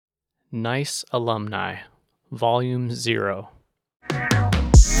Nice Alumni, Volume 0.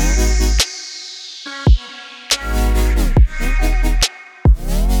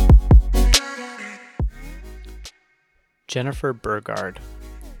 Jennifer Burgard,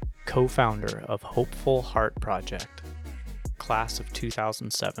 co-founder of Hopeful Heart Project, class of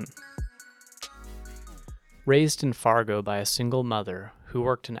 2007. Raised in Fargo by a single mother who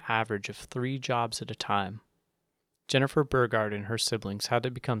worked an average of 3 jobs at a time, Jennifer Burgard and her siblings had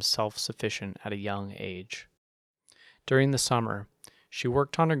to become self-sufficient at a young age. During the summer, she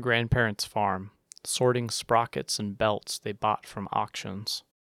worked on her grandparents' farm, sorting sprockets and belts they bought from auctions.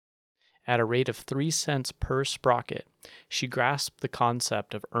 At a rate of 3 cents per sprocket, she grasped the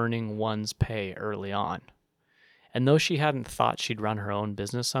concept of earning one's pay early on. And though she hadn't thought she'd run her own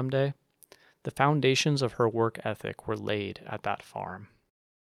business someday, the foundations of her work ethic were laid at that farm.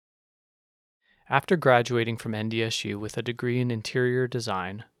 After graduating from NDSU with a degree in interior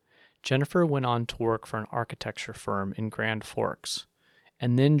design, Jennifer went on to work for an architecture firm in Grand Forks,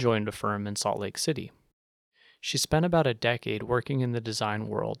 and then joined a firm in Salt Lake City. She spent about a decade working in the design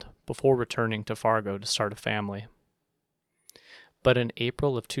world before returning to Fargo to start a family. But in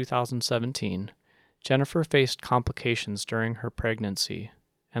April of 2017, Jennifer faced complications during her pregnancy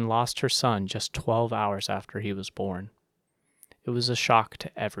and lost her son just 12 hours after he was born. It was a shock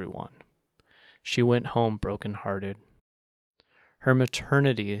to everyone. She went home brokenhearted. Her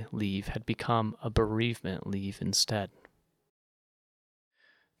maternity leave had become a bereavement leave instead.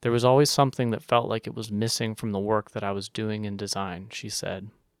 There was always something that felt like it was missing from the work that I was doing in design, she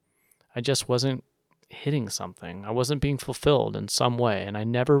said. I just wasn't hitting something. I wasn't being fulfilled in some way, and I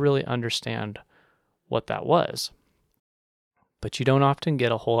never really understand what that was. But you don't often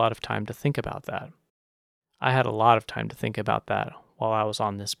get a whole lot of time to think about that. I had a lot of time to think about that while I was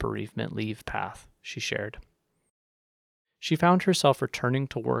on this bereavement leave path, she shared. She found herself returning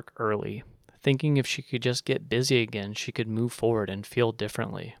to work early, thinking if she could just get busy again, she could move forward and feel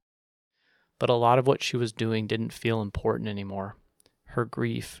differently. But a lot of what she was doing didn't feel important anymore. Her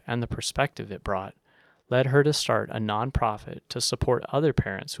grief and the perspective it brought led her to start a nonprofit to support other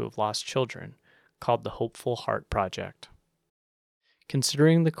parents who have lost children, called the Hopeful Heart Project.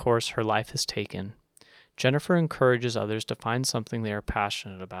 Considering the course her life has taken, Jennifer encourages others to find something they are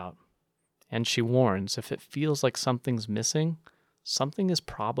passionate about. And she warns, if it feels like something's missing, something is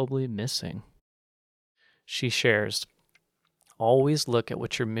probably missing. She shares, always look at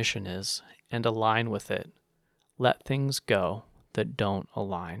what your mission is and align with it. Let things go that don't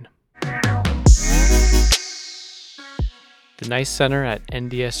align. The Nice Center at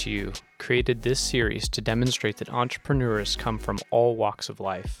NDSU created this series to demonstrate that entrepreneurs come from all walks of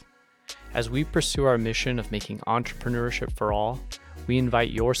life. As we pursue our mission of making entrepreneurship for all, we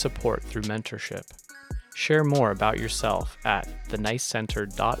invite your support through mentorship. Share more about yourself at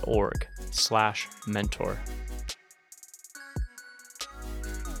thenicecenter.org/mentor.